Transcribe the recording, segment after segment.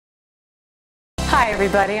Hi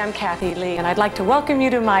everybody, I'm Kathie Lee and I'd like to welcome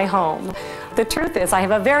you to my home. The truth is I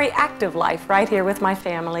have a very active life right here with my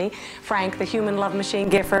family, Frank, the human love machine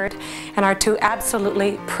Gifford, and our two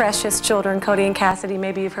absolutely precious children, Cody and Cassidy.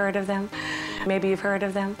 Maybe you've heard of them. Maybe you've heard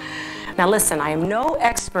of them. Now listen, I am no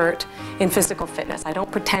expert in physical fitness. I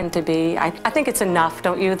don't pretend to be. I think it's enough,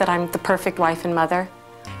 don't you, that I'm the perfect wife and mother?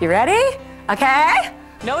 You ready? Okay?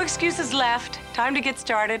 No excuses left. Time to get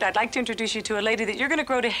started. I'd like to introduce you to a lady that you're going to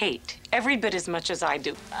grow to hate every bit as much as I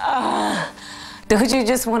do. Don't you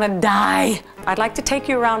just want to die? I'd like to take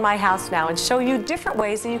you around my house now and show you different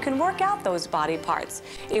ways that you can work out those body parts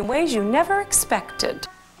in ways you never expected.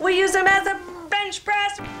 We use them as a bench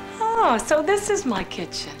press. Oh, so this is my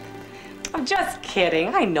kitchen. I'm just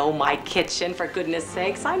kidding. I know my kitchen, for goodness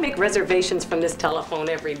sakes. I make reservations from this telephone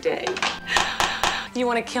every day. You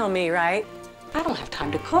want to kill me, right? I don't have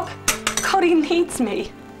time to cook. Cody needs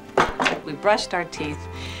me. We brushed our teeth,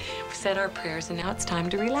 we said our prayers, and now it's time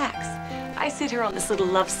to relax. I sit here on this little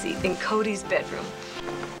love seat in Cody's bedroom.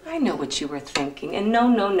 I know what you were thinking, and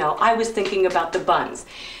no, I was thinking about the buns.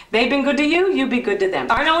 They've been good to you, you be good to them.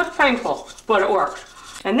 I know it's painful, but it works.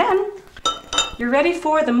 And then, you're ready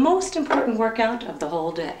for the most important workout of the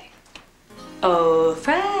whole day. Oh,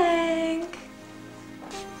 Frank.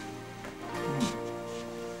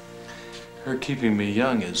 Her keeping me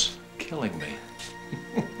young is killing me.